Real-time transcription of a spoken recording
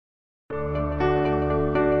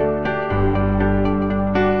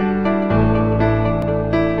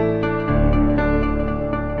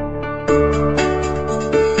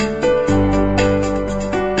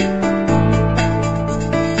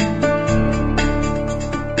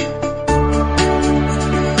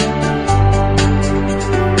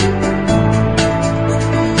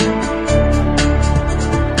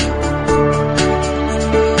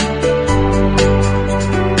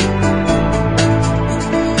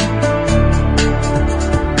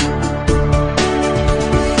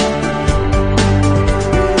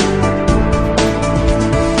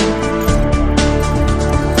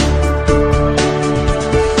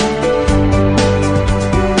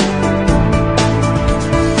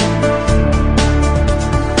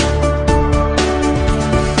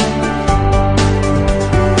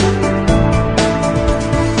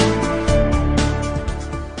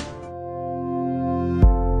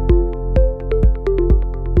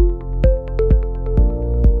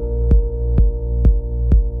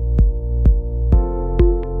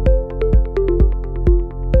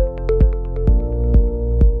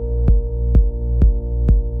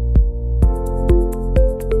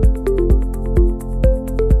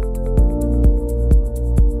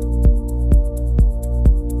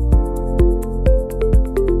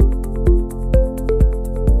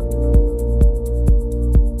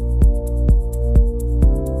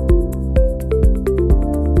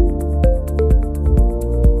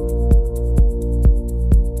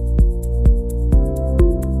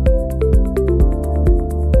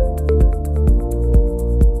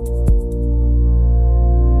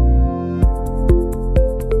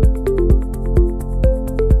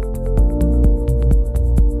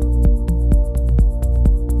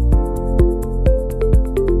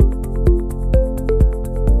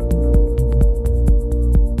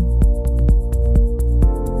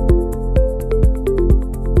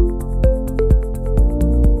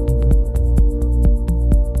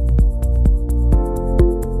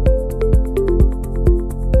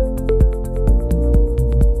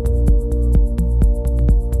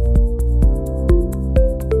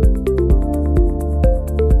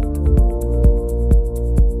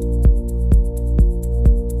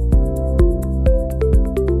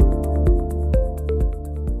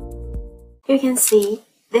can see,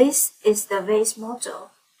 this is the vase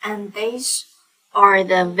model, and these are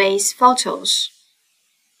the vase photos.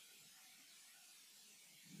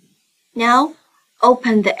 Now,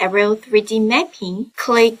 open the iReal 3D mapping,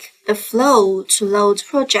 click the Flow to load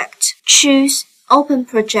project. Choose Open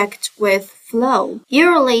Project with Flow.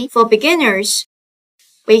 Usually, for beginners,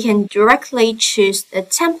 we can directly choose the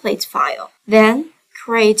template file. Then,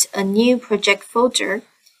 create a new project folder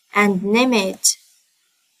and name it.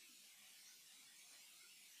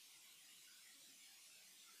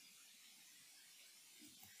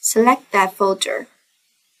 Select that folder.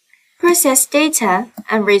 Process data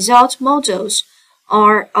and result models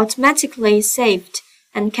are automatically saved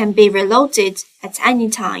and can be reloaded at any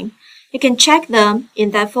time. You can check them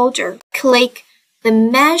in that folder. Click the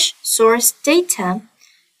Mesh Source Data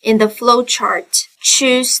in the flowchart.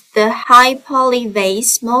 Choose the High Poly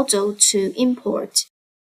Vase model to import.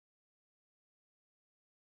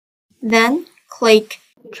 Then click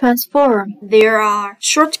Transform. There are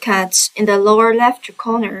shortcuts in the lower left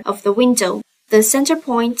corner of the window. The center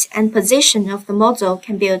point and position of the model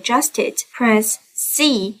can be adjusted. Press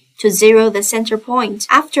C to zero the center point.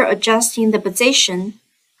 After adjusting the position,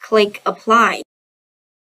 click Apply.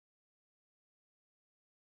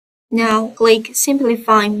 Now click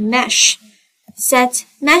Simplify Mesh. Set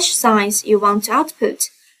mesh size you want to output.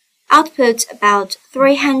 Output about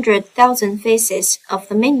 300,000 faces of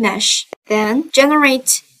the main mesh. Then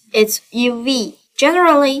generate its UV.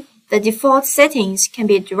 Generally, the default settings can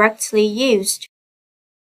be directly used.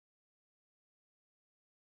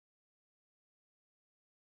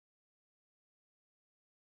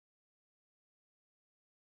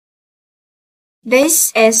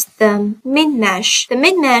 This is the min mesh. The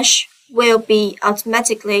min mesh will be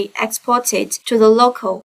automatically exported to the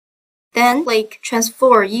local. Then click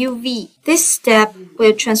Transfer UV. This step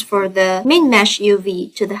will transfer the min mesh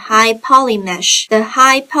UV to the high poly mesh. The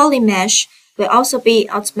high poly mesh will also be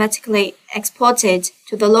automatically exported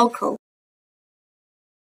to the local.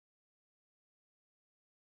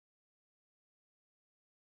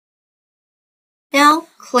 Now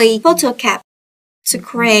click PhotoCap to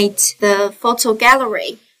create the photo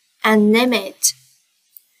gallery and name it.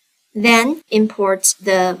 Then import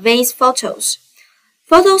the vase photos.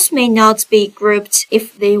 Photos may not be grouped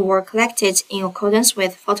if they were collected in accordance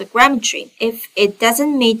with photogrammetry. If it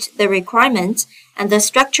doesn't meet the requirement and the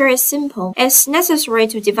structure is simple, it's necessary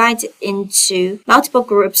to divide it into multiple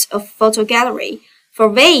groups of photo gallery. For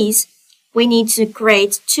vase, we need to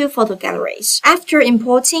create 2 photo galleries. After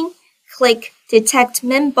importing, click Detect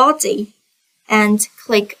Main Body and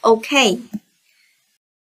click OK.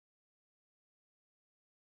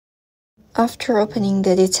 After opening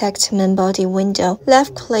the Detect Main Body window,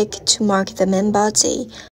 left-click to mark the main body.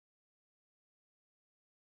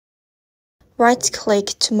 Right-click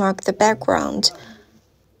to mark the background,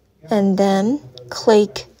 and then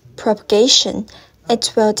click Propagation.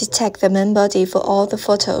 It will detect the main body for all the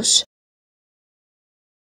photos.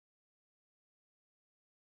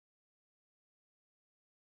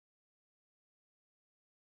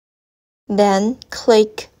 Then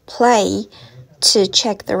click Play to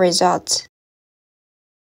check the results.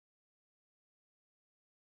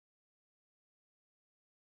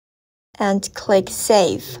 And click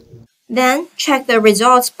Save. Then check the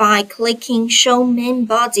results by clicking Show Main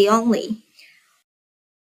Body Only.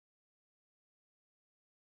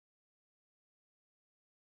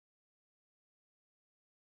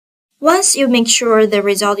 Once you make sure the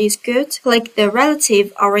result is good, click the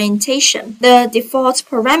Relative Orientation. The default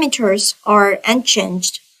parameters are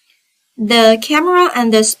unchanged. The camera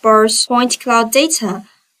and the sparse point cloud data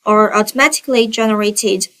are automatically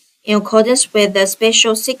generated in accordance with the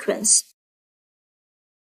spatial sequence.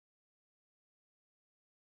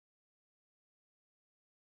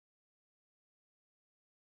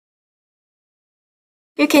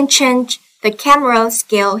 You can change the camera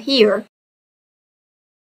scale here.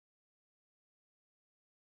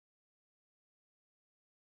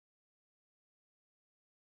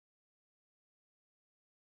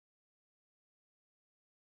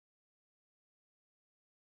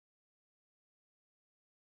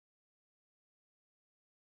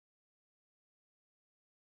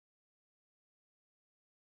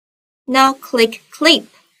 Now click Clip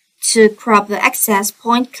to crop the excess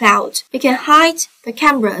point cloud. You can hide the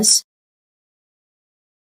cameras.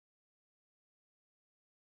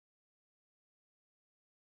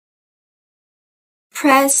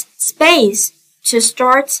 Press Space to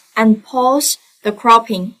start and pause the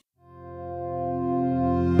cropping.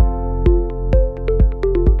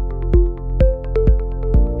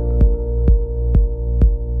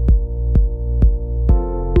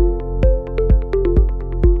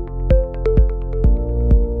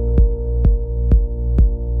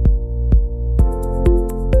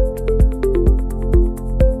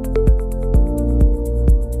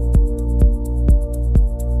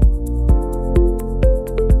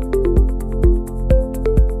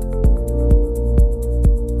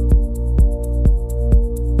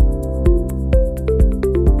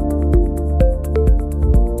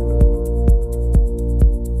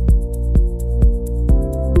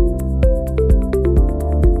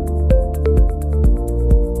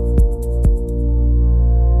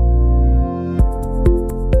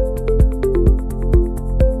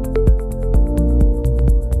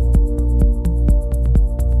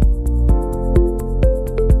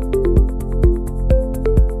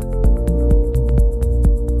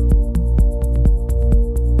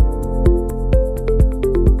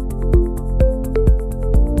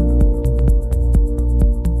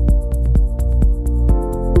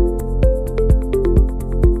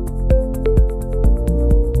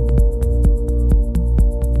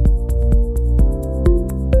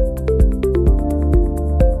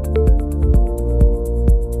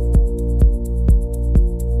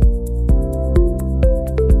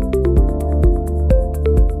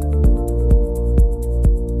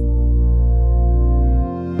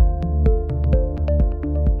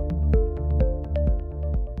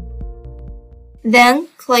 Then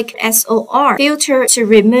click SOR filter to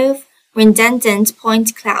remove redundant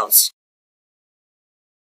point clouds.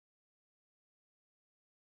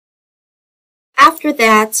 After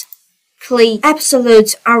that, click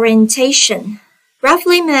Absolute Orientation.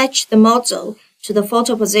 Roughly match the model to the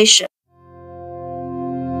photo position.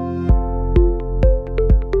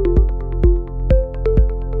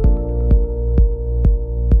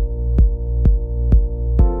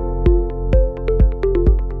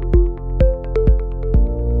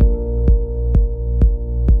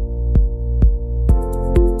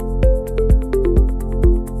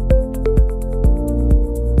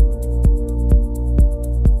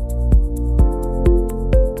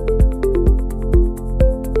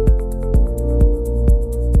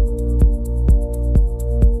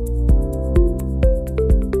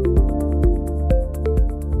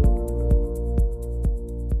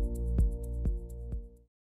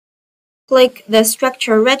 Click the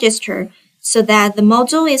Structure Register so that the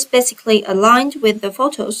model is basically aligned with the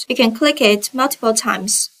photos. You can click it multiple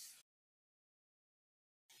times.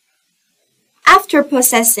 After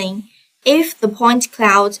processing, if the point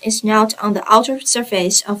cloud is not on the outer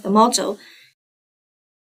surface of the model,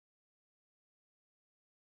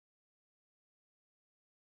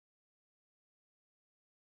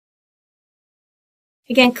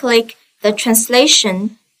 you can click the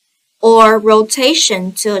Translation or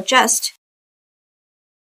Rotation to adjust.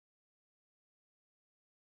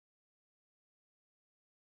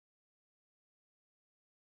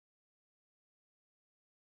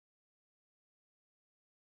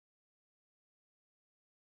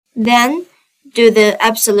 Then, do the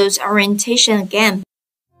absolute orientation again.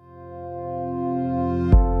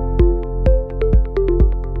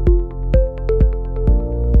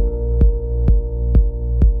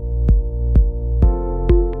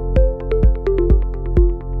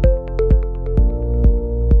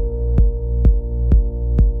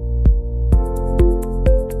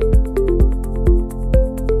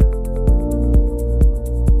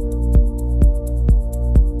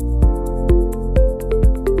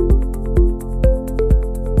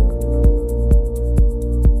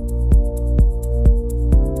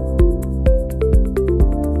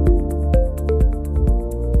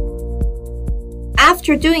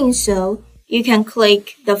 After doing so, you can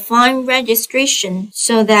click the Fine Registration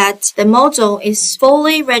so that the model is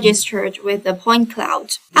fully registered with the point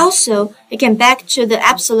cloud. Also, you can back to the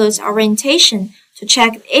absolute orientation to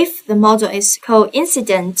check if the model is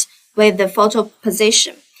coincident with the photo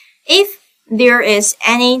position. If there is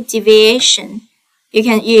any deviation, you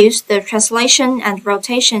can use the translation and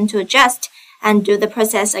rotation to adjust and do the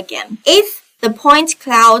process again. If the point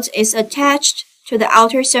cloud is attached to the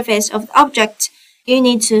outer surface of the object, you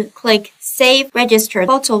need to click Save Registered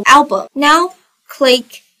Photo Album. Now,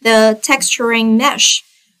 click the Texturing Mesh.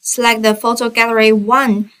 Select the Photo Gallery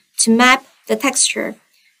 1 to map the texture.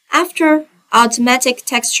 After automatic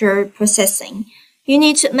texture processing, you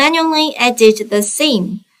need to manually edit the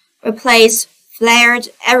scene, replace flared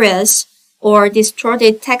areas or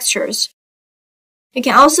distorted textures. You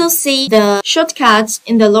can also see the shortcuts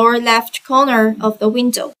in the lower left corner of the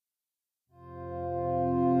window.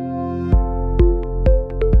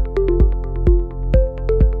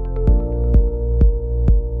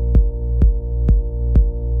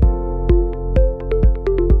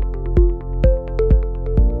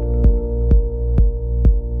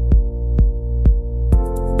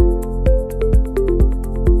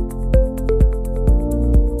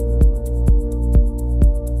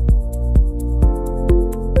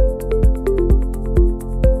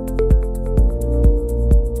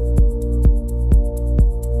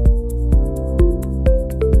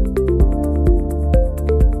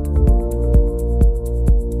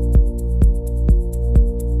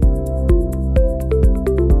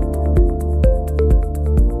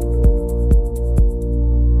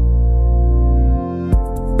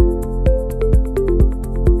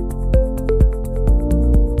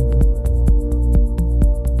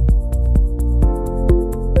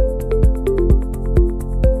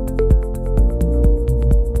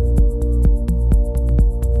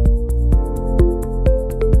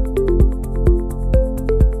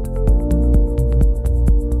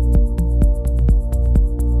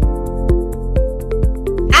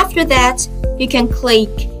 After that, you can click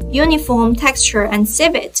Uniform Texture and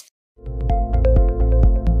save it.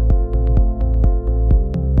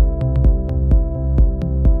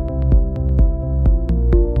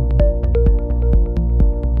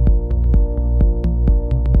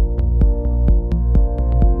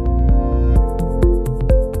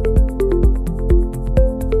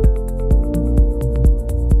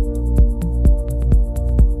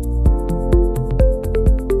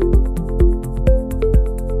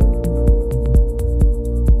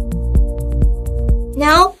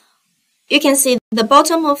 You can see the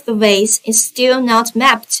bottom of the vase is still not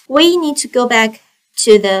mapped. We need to go back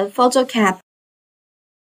to the photo cap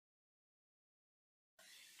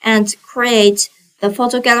and create the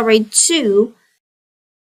photo gallery 2.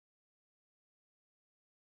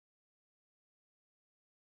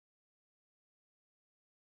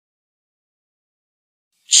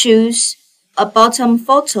 Choose a bottom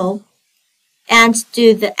photo and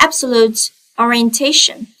do the absolute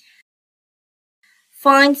orientation.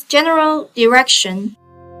 Find general direction.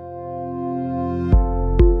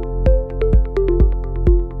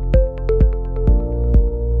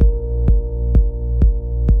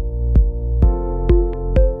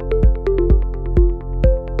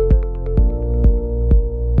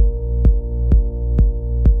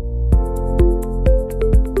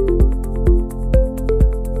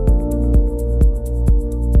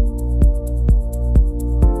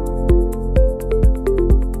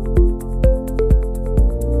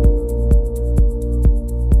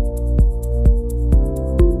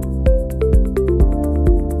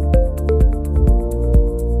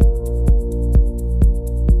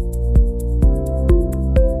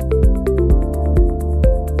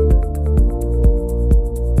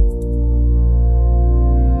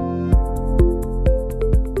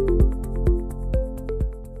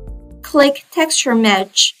 Click Texture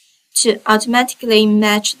Match to automatically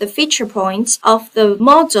match the feature points of the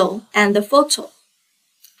model and the photo.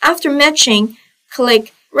 After matching,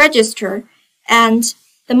 click Register and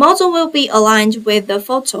the model will be aligned with the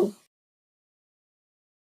photo.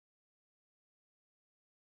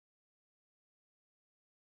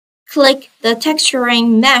 Click the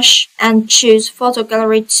texturing mesh and choose Photo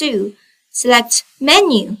Gallery 2. Select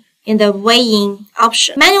Menu in the Weighing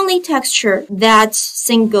option. Manually texture that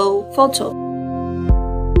single photo.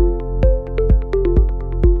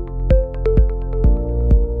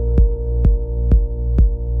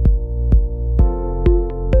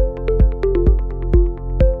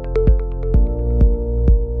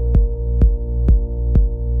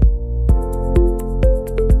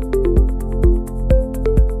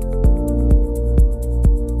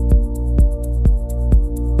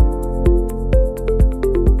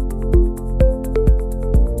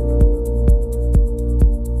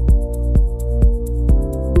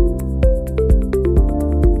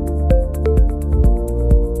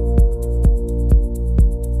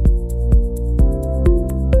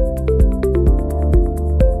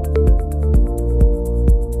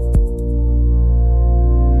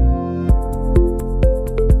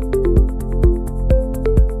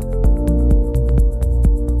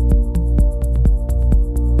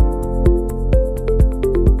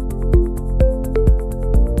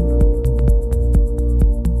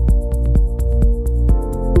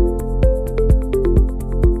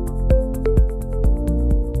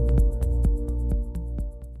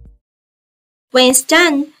 When it's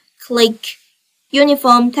done, click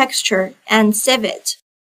Uniform Texture and save it.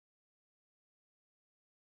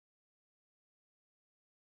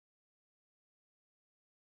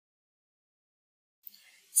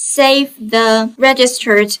 Save the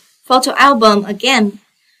registered photo album again.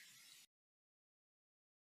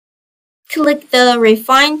 Click the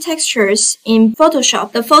Refine Textures in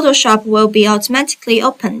Photoshop. The Photoshop will be automatically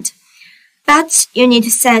opened, but you need to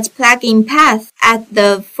set plugin path at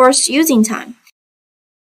the first using time.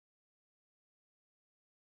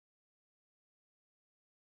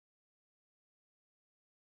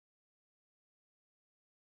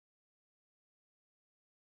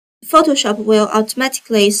 Photoshop will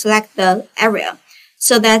automatically select the area,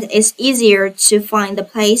 so that it's easier to find the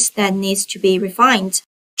place that needs to be refined.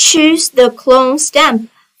 Choose the Clone Stamp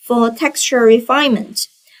for texture refinement.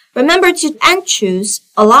 Remember to unchoose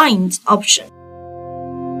Aligned option.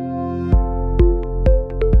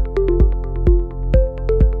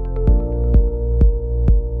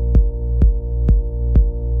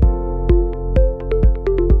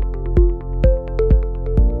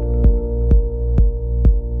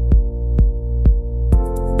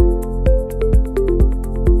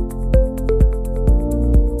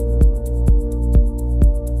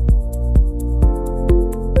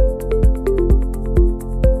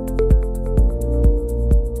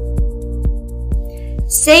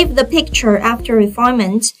 Save the picture after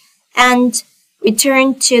refinement and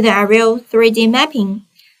return to the iReal 3D mapping.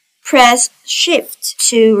 Press Shift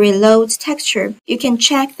to reload texture. You can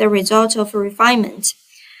check the result of refinement.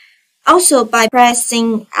 Also, by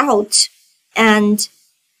pressing Alt and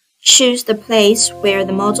choose the place where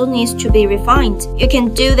the model needs to be refined. You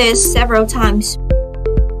can do this several times.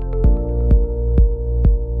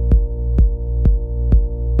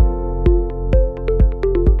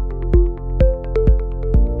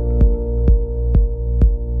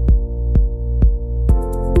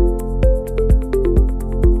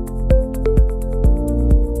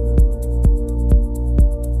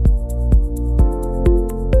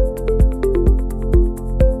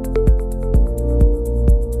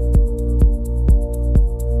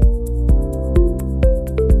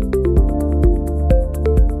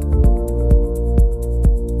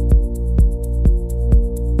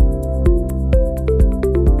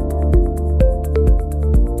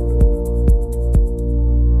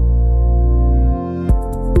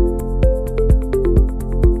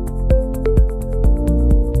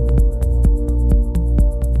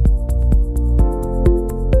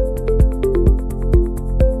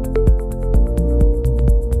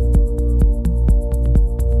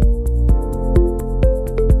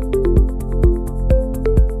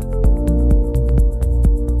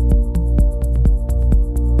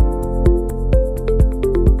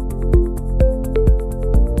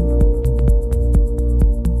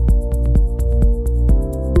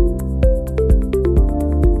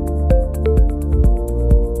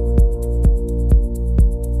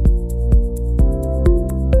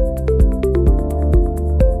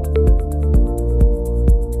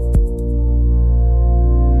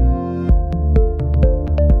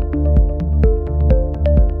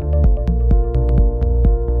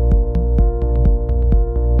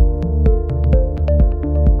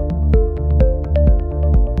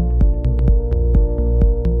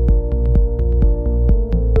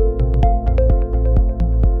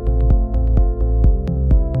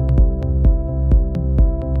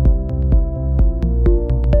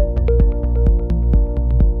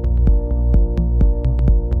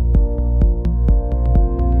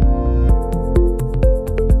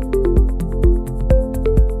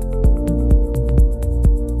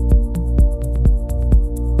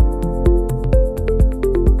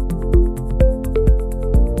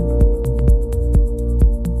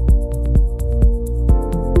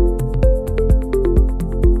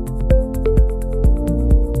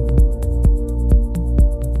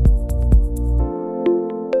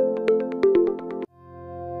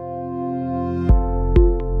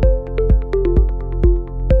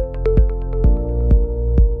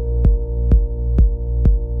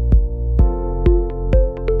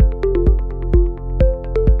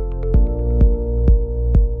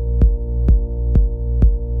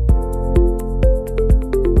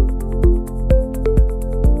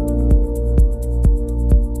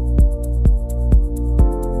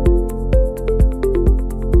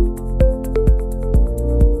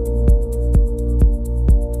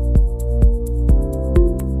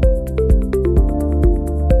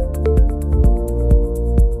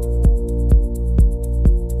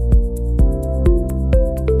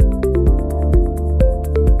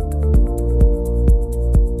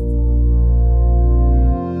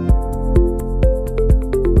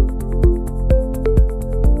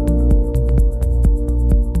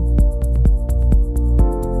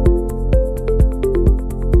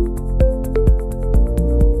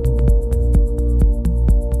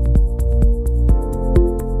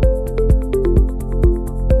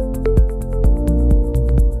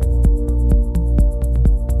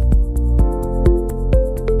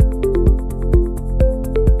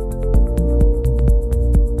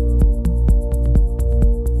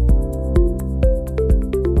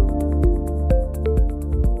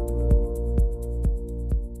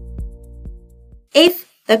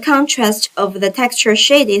 the contrast of the texture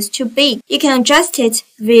shade is too big, you can adjust it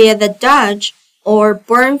via the dodge or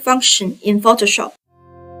burn function in Photoshop.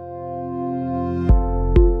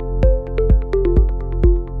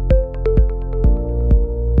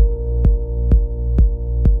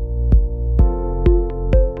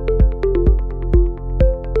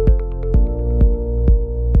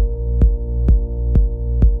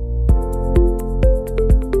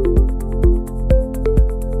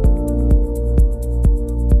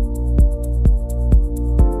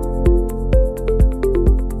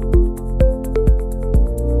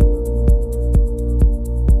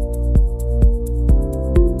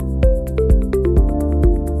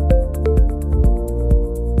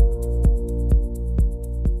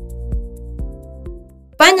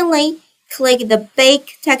 Finally, click the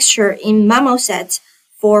Bake texture in Marmoset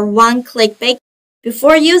for one-click bake.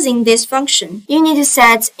 Before using this function, you need to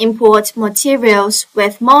set Import Materials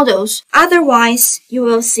with Models. Otherwise, you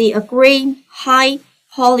will see a green, high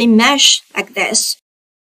poly mesh like this.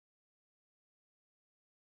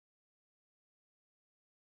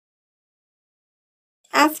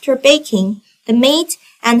 After baking, the mid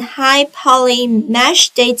and high poly mesh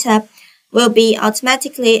data will be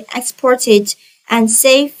automatically exported and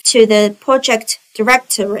saved to the project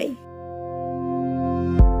directory.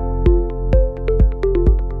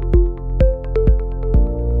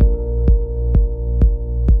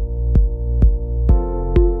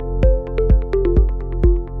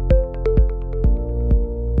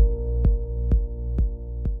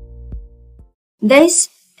 This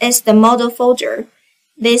is the model folder.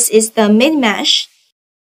 This is the mid mesh.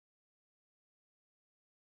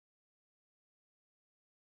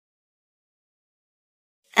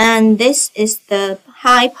 And this is the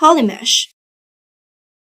high poly mesh.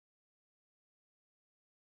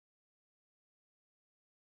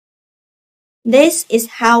 This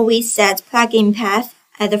is how we set plugin path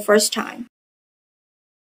at the first time.